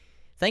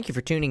Thank you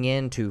for tuning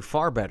in to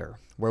Far Better,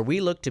 where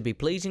we look to be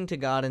pleasing to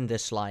God in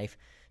this life,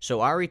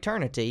 so our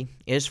eternity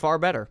is far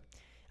better.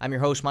 I'm your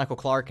host, Michael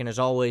Clark, and as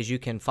always, you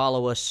can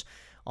follow us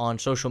on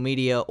social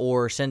media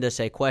or send us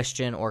a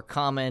question or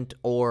comment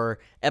or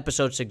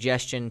episode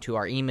suggestion to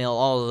our email.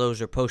 All of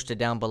those are posted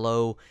down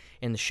below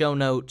in the show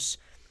notes.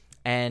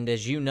 And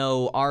as you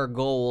know, our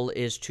goal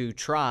is to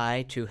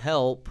try to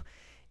help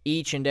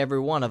each and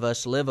every one of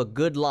us live a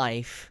good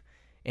life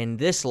in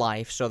this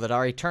life so that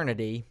our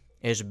eternity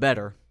is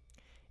better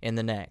in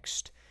the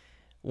next.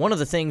 One of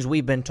the things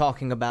we've been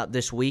talking about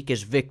this week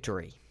is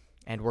victory,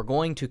 and we're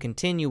going to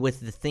continue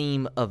with the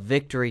theme of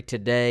victory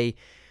today.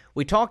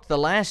 We talked the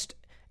last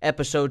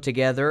episode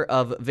together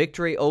of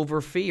victory over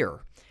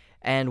fear,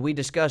 and we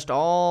discussed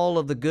all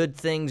of the good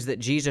things that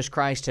Jesus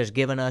Christ has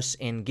given us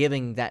in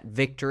giving that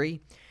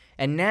victory,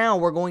 and now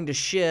we're going to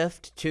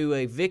shift to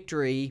a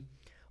victory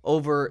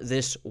over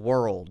this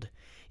world.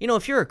 You know,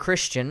 if you're a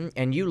Christian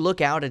and you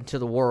look out into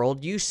the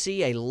world, you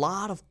see a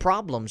lot of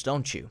problems,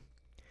 don't you?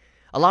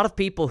 A lot of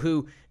people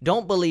who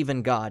don't believe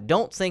in God,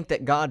 don't think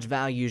that God's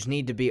values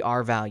need to be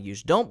our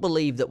values, don't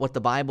believe that what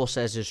the Bible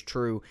says is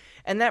true,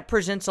 and that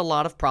presents a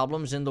lot of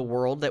problems in the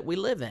world that we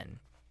live in.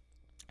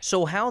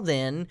 So how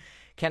then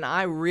can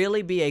I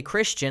really be a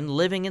Christian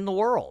living in the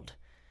world?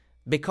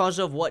 Because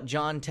of what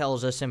John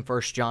tells us in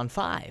 1 John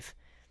 5.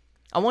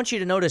 I want you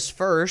to notice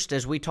first,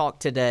 as we talk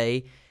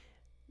today,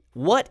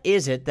 what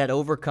is it that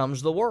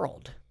overcomes the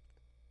world?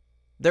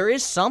 There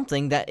is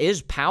something that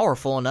is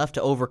powerful enough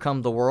to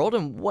overcome the world,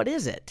 and what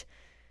is it?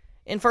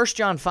 In 1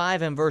 John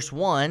 5 and verse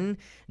 1,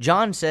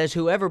 John says,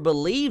 "Whoever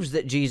believes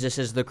that Jesus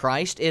is the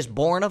Christ is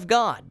born of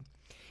God,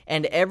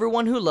 and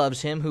everyone who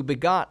loves him who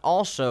begot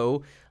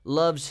also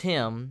loves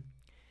him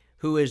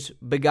who is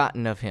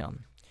begotten of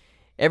him.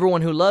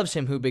 Everyone who loves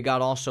him who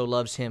begot also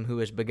loves him who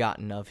is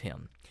begotten of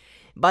him."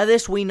 By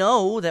this we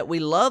know that we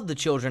love the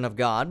children of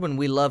God when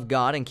we love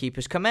God and keep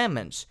his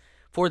commandments.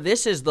 For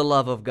this is the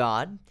love of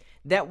God,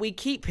 that we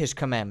keep his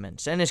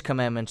commandments, and his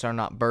commandments are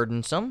not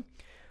burdensome.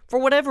 For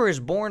whatever is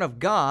born of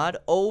God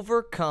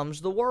overcomes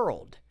the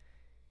world.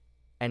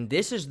 And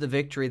this is the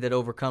victory that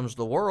overcomes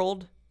the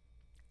world,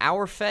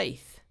 our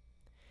faith.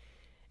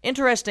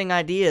 Interesting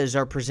ideas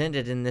are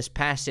presented in this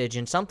passage,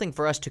 and something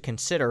for us to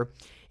consider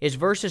is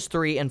verses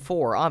 3 and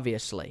 4,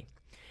 obviously.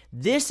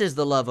 This is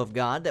the love of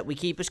God, that we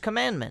keep his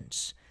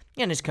commandments,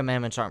 and his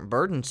commandments aren't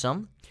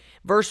burdensome.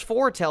 Verse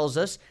 4 tells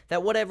us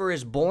that whatever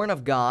is born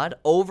of God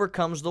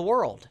overcomes the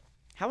world.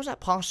 How is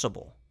that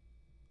possible?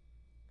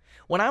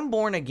 When I'm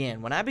born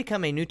again, when I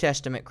become a New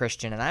Testament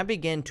Christian and I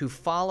begin to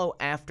follow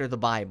after the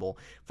Bible,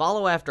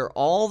 follow after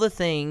all the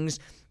things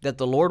that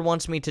the Lord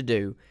wants me to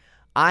do,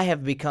 I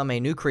have become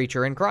a new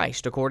creature in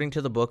Christ, according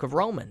to the book of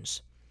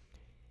Romans.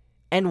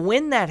 And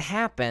when that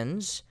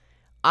happens,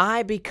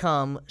 I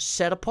become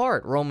set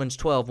apart, Romans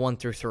 12, 1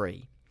 through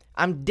 3.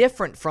 I'm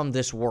different from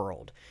this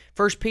world.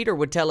 1 Peter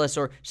would tell us,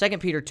 or 2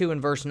 Peter 2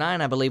 and verse 9,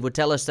 I believe, would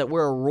tell us that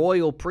we're a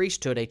royal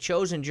priesthood, a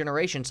chosen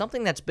generation,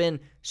 something that's been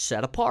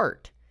set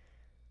apart.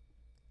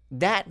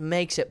 That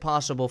makes it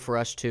possible for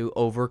us to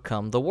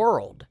overcome the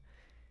world.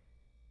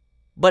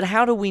 But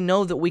how do we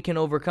know that we can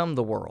overcome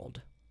the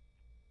world?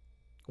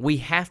 We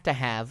have to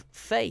have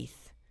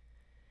faith.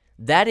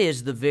 That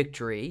is the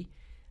victory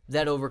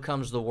that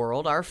overcomes the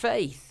world, our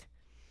faith.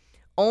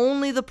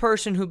 Only the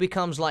person who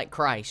becomes like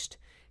Christ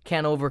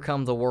can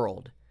overcome the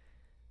world.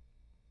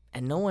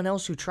 And no one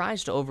else who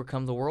tries to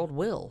overcome the world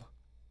will.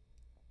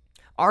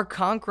 Our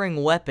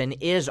conquering weapon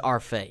is our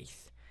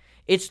faith.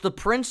 It's the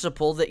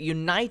principle that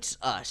unites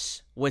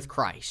us with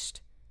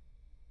Christ.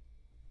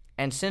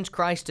 And since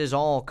Christ is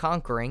all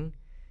conquering,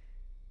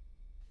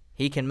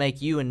 he can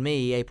make you and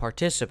me a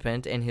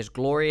participant in his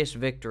glorious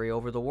victory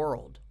over the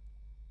world.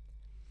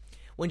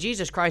 When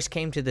Jesus Christ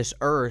came to this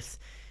earth,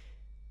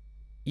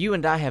 you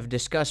and I have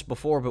discussed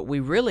before, but we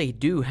really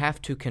do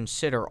have to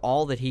consider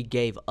all that he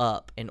gave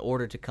up in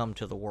order to come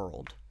to the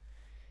world.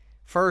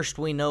 First,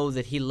 we know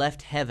that he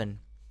left heaven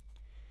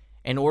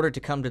in order to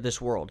come to this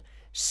world.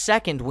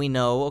 Second, we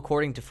know,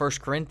 according to 1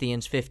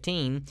 Corinthians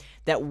 15,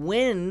 that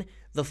when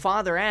the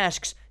Father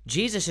asks,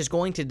 Jesus is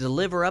going to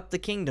deliver up the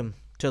kingdom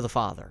to the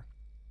Father,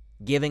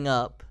 giving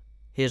up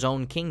his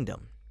own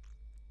kingdom.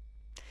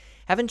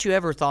 Haven't you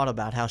ever thought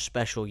about how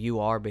special you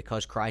are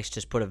because Christ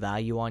has put a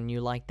value on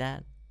you like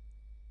that?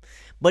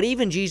 But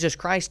even Jesus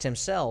Christ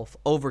himself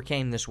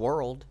overcame this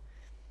world.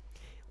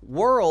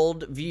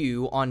 World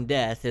view on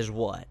death is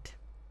what?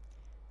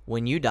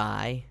 When you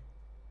die,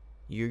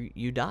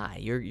 you die.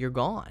 You're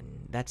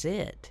gone. That's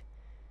it.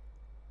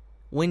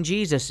 When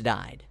Jesus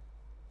died,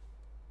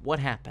 what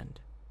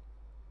happened?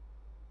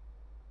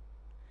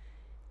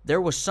 There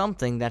was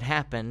something that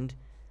happened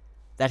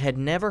that had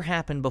never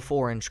happened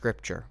before in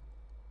Scripture.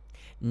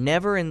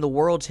 Never in the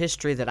world's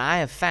history that I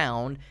have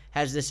found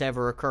has this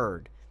ever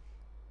occurred.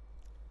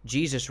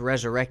 Jesus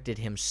resurrected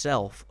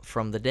himself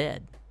from the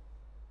dead.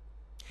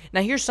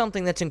 Now here's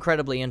something that's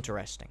incredibly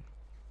interesting.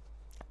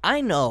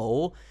 I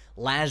know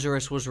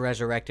Lazarus was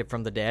resurrected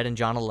from the dead in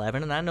John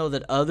 11, and I know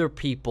that other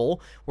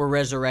people were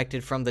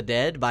resurrected from the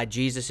dead by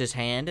Jesus'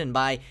 hand and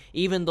by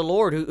even the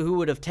Lord who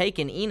would have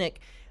taken Enoch,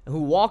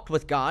 who walked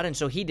with God, and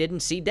so he didn't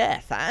see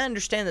death. I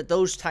understand that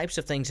those types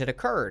of things had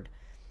occurred.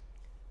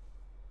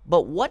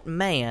 But what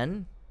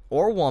man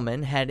or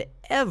woman had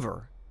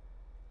ever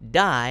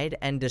died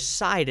and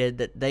decided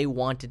that they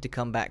wanted to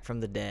come back from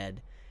the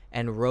dead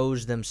and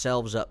rose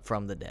themselves up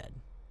from the dead?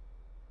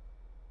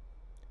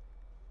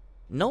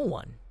 No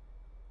one.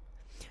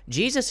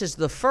 Jesus is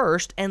the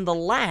first and the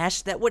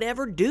last that would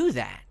ever do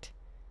that.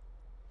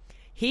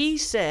 He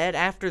said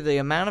after the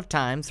amount of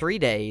time, 3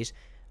 days,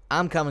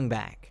 I'm coming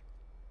back.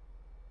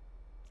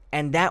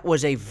 And that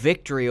was a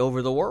victory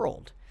over the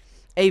world,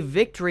 a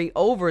victory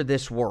over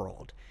this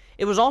world.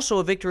 It was also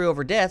a victory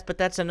over death, but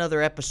that's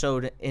another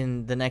episode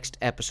in the next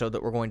episode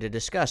that we're going to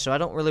discuss, so I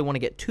don't really want to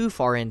get too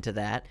far into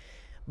that.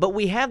 But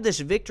we have this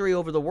victory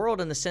over the world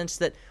in the sense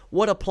that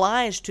what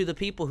applies to the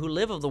people who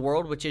live of the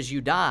world, which is you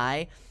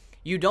die,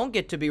 you don't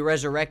get to be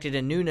resurrected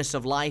in newness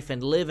of life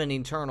and live in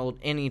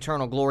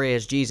eternal glory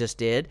as Jesus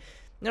did.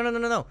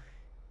 No.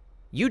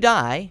 You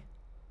die,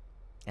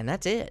 and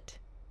that's it.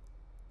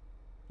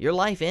 Your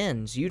life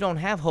ends. You don't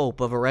have hope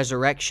of a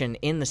resurrection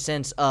in the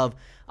sense of,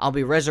 I'll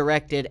be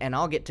resurrected and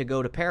I'll get to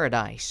go to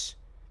paradise.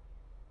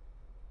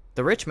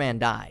 The rich man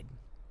died.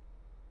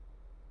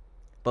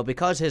 But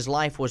because his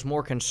life was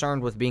more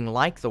concerned with being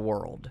like the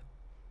world,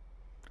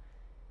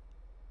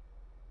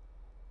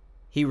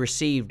 he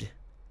received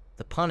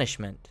the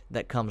punishment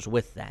that comes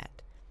with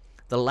that.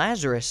 The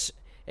Lazarus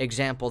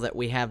example that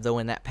we have, though,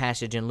 in that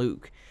passage in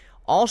Luke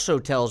also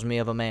tells me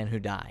of a man who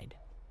died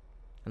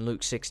in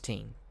Luke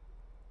 16.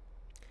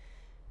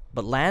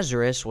 But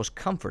Lazarus was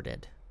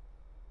comforted.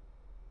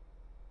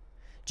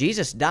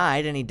 Jesus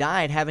died, and he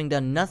died having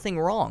done nothing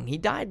wrong. He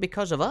died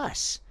because of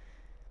us.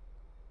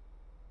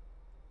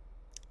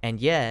 And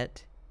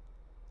yet,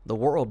 the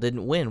world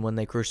didn't win when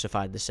they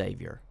crucified the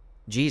Savior.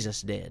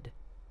 Jesus did.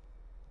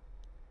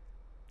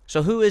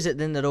 So who is it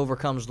then that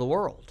overcomes the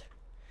world?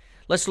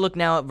 Let's look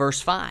now at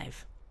verse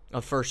 5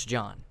 of 1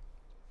 John.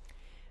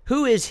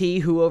 Who is he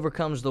who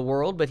overcomes the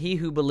world but he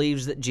who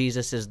believes that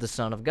Jesus is the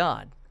Son of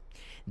God?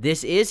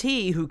 This is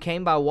he who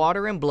came by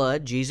water and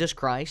blood, Jesus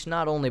Christ,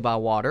 not only by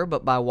water,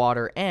 but by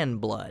water and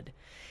blood.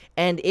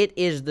 And it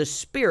is the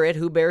Spirit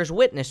who bears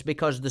witness,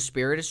 because the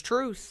Spirit is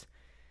truth.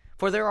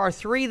 For there are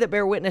three that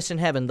bear witness in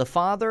heaven, the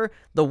Father,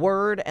 the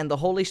Word, and the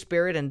Holy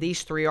Spirit, and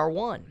these three are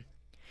one.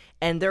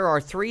 And there are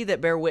three that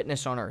bear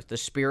witness on earth, the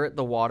Spirit,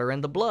 the water,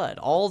 and the blood.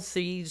 All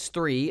these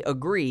three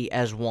agree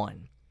as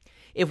one.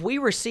 If we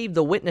receive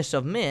the witness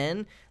of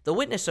men, the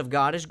witness of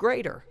God is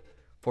greater.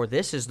 For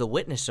this is the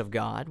witness of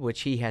God,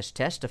 which he has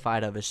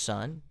testified of his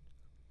Son.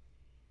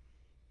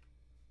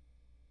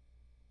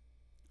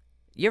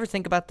 You ever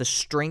think about the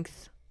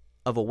strength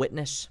of a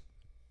witness?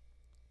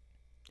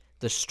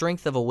 The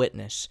strength of a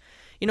witness.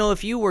 You know,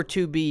 if you were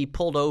to be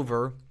pulled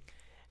over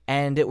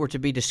and it were to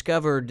be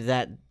discovered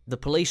that the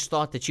police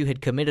thought that you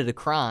had committed a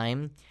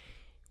crime,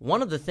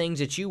 one of the things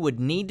that you would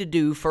need to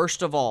do,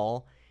 first of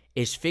all,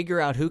 is figure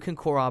out who can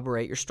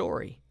corroborate your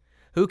story.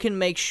 Who can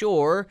make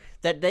sure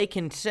that they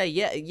can say,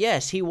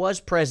 yes, he was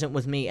present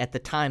with me at the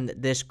time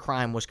that this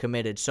crime was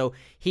committed, so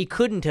he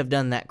couldn't have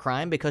done that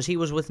crime because he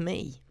was with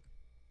me.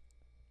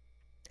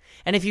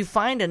 And if you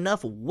find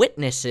enough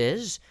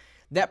witnesses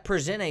that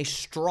present a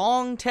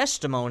strong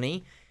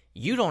testimony,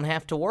 you don't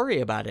have to worry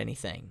about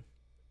anything.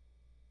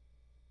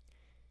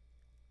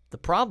 The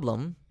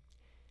problem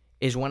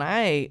is when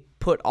I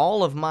put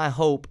all of my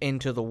hope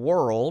into the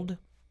world,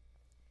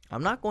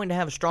 I'm not going to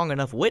have a strong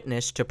enough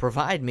witness to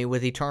provide me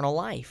with eternal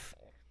life.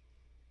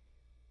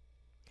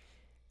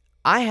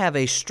 I have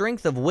a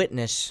strength of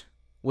witness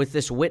with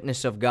this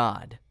witness of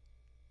God.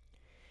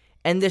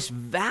 And this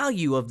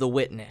value of the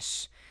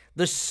witness.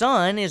 The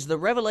Son is the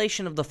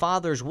revelation of the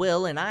Father's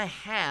will, and I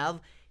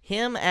have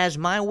him as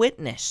my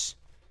witness.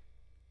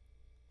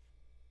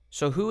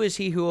 So who is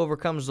he who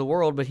overcomes the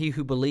world but he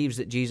who believes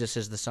that Jesus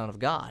is the Son of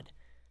God?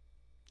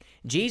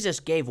 Jesus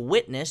gave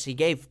witness, he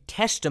gave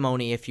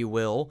testimony, if you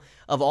will,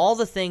 of all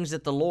the things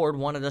that the Lord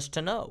wanted us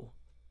to know.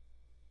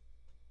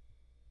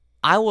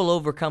 I will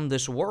overcome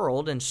this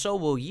world, and so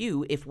will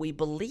you if we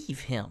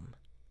believe him.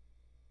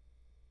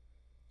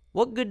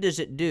 What good does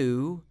it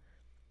do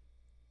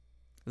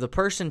the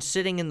person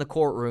sitting in the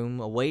courtroom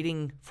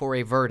awaiting for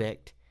a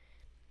verdict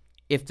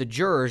if the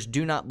jurors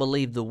do not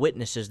believe the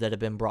witnesses that have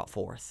been brought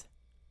forth?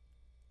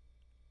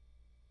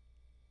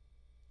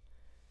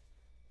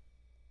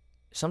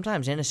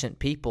 Sometimes innocent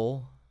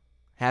people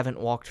haven't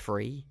walked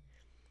free,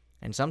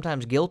 and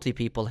sometimes guilty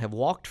people have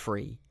walked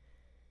free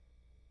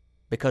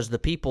because the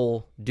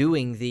people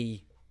doing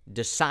the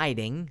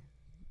deciding,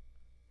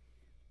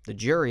 the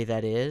jury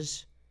that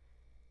is,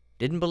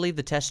 didn't believe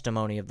the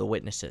testimony of the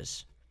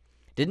witnesses,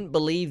 didn't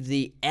believe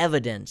the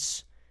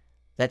evidence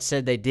that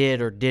said they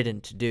did or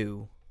didn't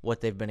do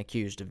what they've been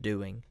accused of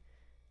doing.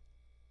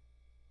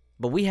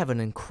 But we have an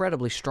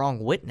incredibly strong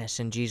witness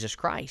in Jesus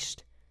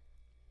Christ.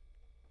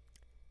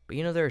 But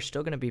you know, there are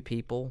still going to be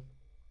people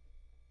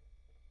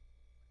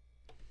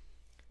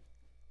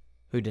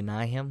who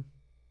deny him.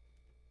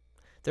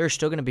 There are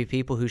still going to be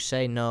people who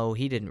say, no,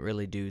 he didn't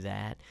really do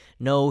that.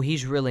 No,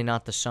 he's really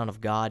not the Son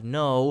of God.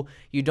 No,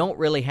 you don't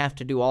really have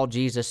to do all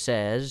Jesus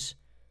says.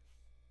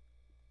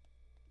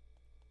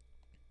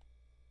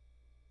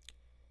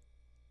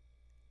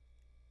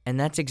 And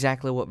that's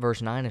exactly what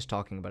verse 9 is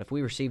talking about. If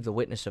we receive the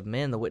witness of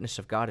men, the witness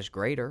of God is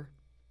greater.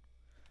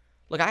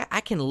 Look,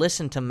 I can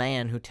listen to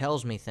man who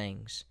tells me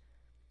things,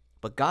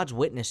 but God's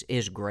witness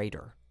is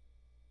greater.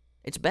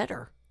 It's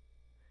better.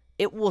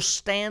 It will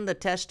stand the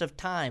test of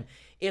time.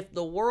 If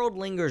the world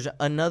lingers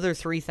another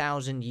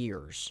 3,000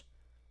 years,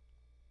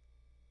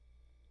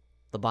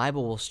 the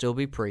Bible will still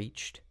be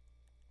preached.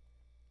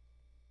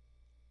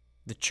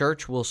 The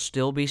church will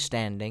still be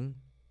standing.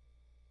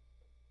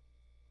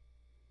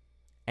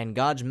 And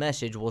God's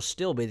message will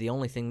still be the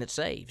only thing that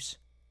saves.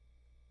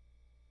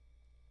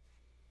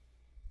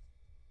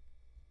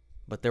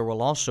 But there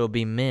will also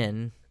be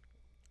men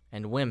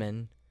and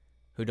women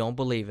who don't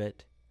believe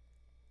it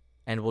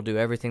and will do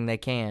everything they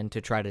can to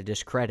try to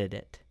discredit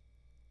it.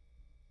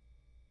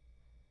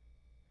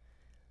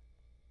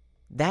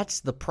 That's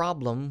the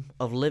problem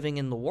of living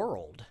in the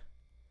world.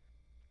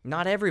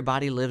 Not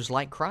everybody lives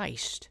like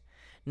Christ.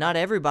 Not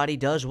everybody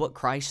does what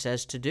Christ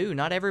says to do.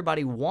 Not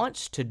everybody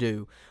wants to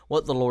do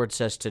what the Lord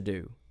says to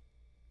do.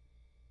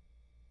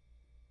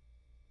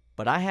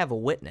 But I have a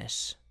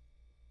witness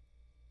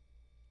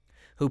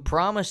who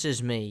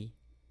promises me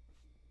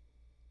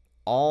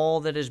all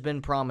that has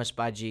been promised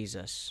by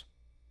Jesus.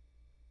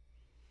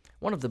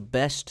 One of the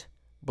best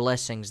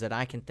blessings that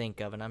I can think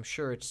of, and I'm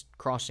sure it's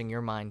crossing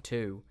your mind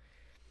too,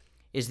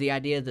 is the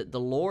idea that the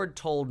Lord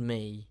told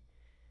me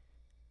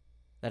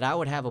that I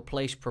would have a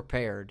place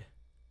prepared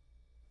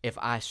if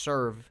I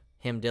serve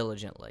Him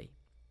diligently.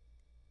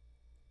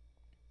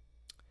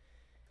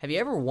 Have you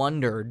ever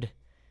wondered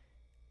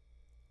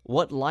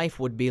what life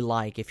would be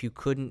like if you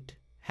couldn't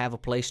have a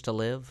place to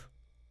live?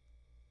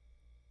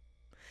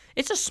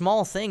 It's a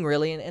small thing,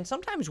 really, and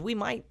sometimes we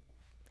might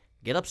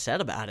get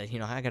upset about it. You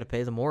know, I got to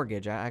pay the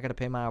mortgage. I got to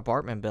pay my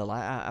apartment bill.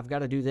 I've got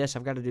to do this.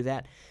 I've got to do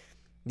that.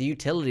 The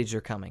utilities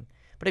are coming.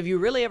 But have you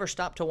really ever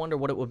stopped to wonder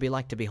what it would be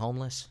like to be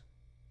homeless?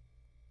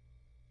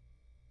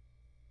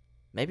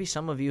 Maybe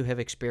some of you have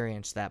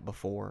experienced that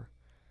before.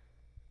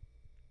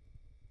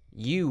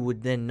 You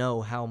would then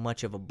know how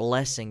much of a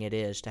blessing it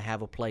is to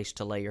have a place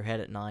to lay your head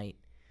at night,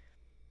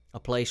 a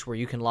place where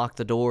you can lock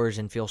the doors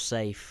and feel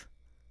safe.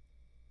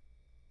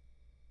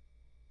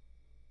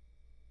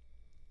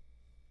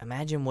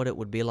 Imagine what it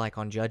would be like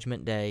on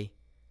Judgment Day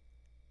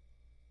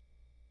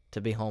to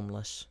be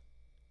homeless,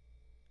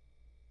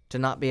 to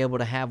not be able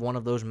to have one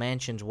of those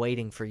mansions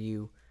waiting for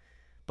you,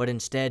 but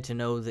instead to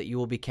know that you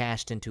will be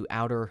cast into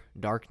outer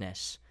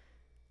darkness.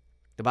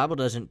 The Bible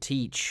doesn't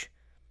teach,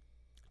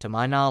 to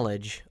my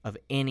knowledge, of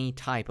any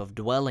type of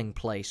dwelling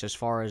place as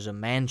far as a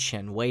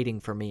mansion waiting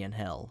for me in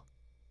hell.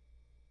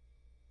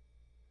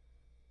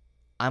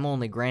 I'm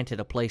only granted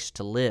a place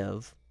to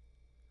live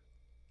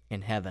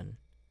in heaven,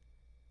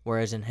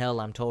 whereas in hell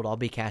I'm told I'll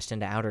be cast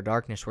into outer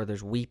darkness where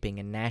there's weeping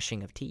and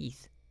gnashing of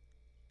teeth.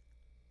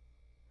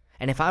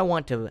 And if I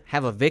want to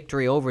have a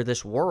victory over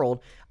this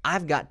world,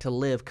 I've got to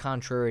live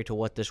contrary to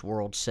what this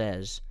world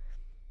says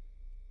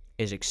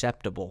is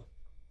acceptable.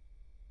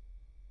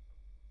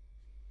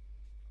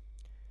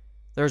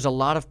 There's a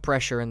lot of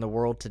pressure in the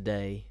world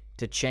today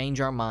to change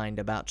our mind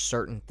about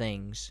certain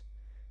things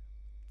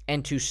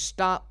and to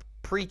stop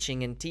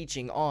preaching and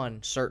teaching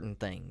on certain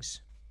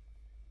things.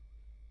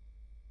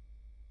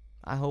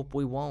 I hope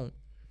we won't.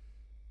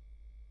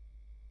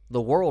 The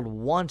world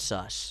wants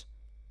us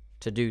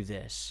to do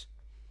this.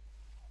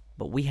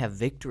 But we have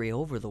victory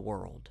over the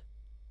world.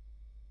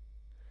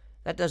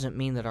 That doesn't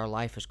mean that our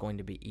life is going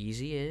to be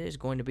easy. It is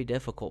going to be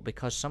difficult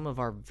because some of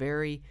our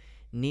very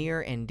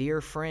near and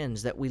dear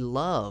friends that we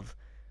love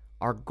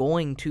are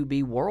going to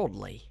be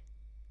worldly.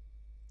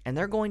 And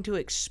they're going to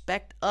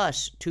expect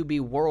us to be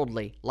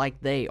worldly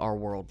like they are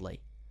worldly.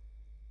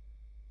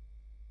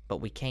 But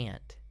we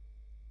can't.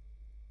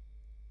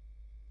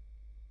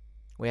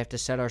 We have to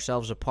set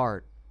ourselves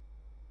apart.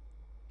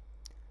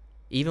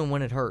 Even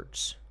when it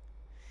hurts.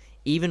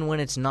 Even when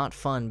it's not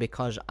fun,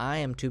 because I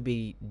am to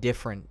be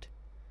different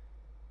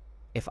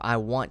if I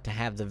want to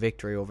have the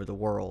victory over the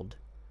world.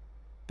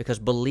 Because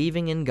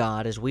believing in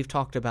God, as we've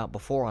talked about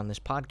before on this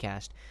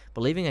podcast,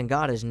 believing in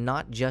God is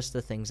not just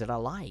the things that I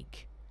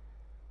like.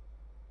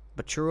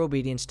 But true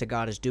obedience to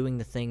God is doing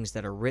the things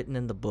that are written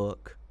in the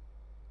book.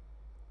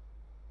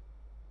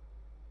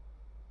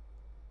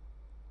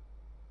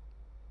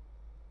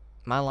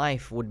 My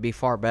life would be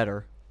far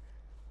better,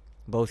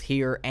 both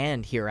here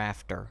and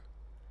hereafter,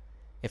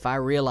 if I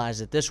realize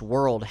that this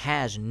world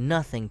has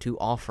nothing to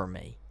offer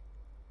me.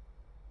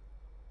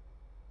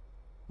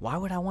 Why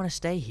would I want to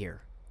stay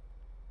here?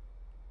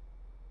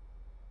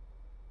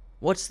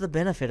 What's the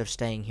benefit of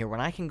staying here when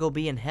I can go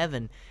be in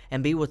heaven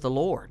and be with the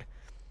Lord?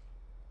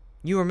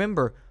 You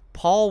remember,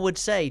 Paul would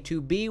say, to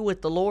be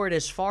with the Lord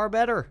is far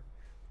better.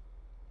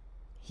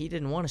 He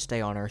didn't want to stay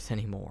on earth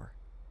anymore.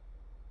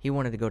 He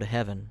wanted to go to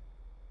heaven,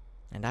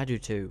 and I do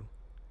too.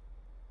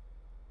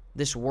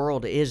 This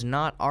world is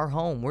not our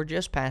home. We're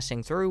just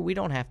passing through. We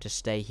don't have to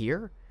stay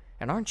here.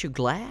 And aren't you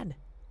glad?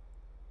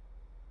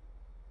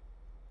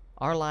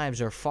 Our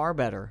lives are far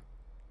better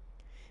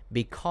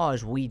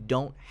because we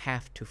don't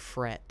have to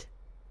fret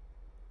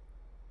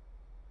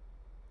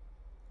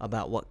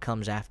about what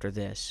comes after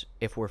this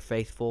if we're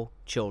faithful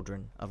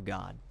children of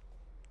God.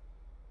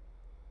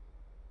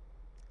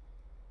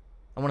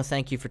 I want to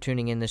thank you for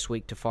tuning in this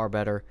week to Far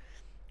Better.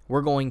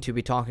 We're going to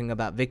be talking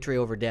about victory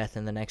over death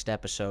in the next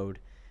episode.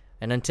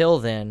 And until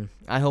then,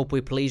 I hope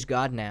we please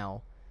God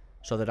now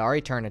so that our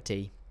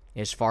eternity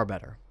is far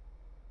better.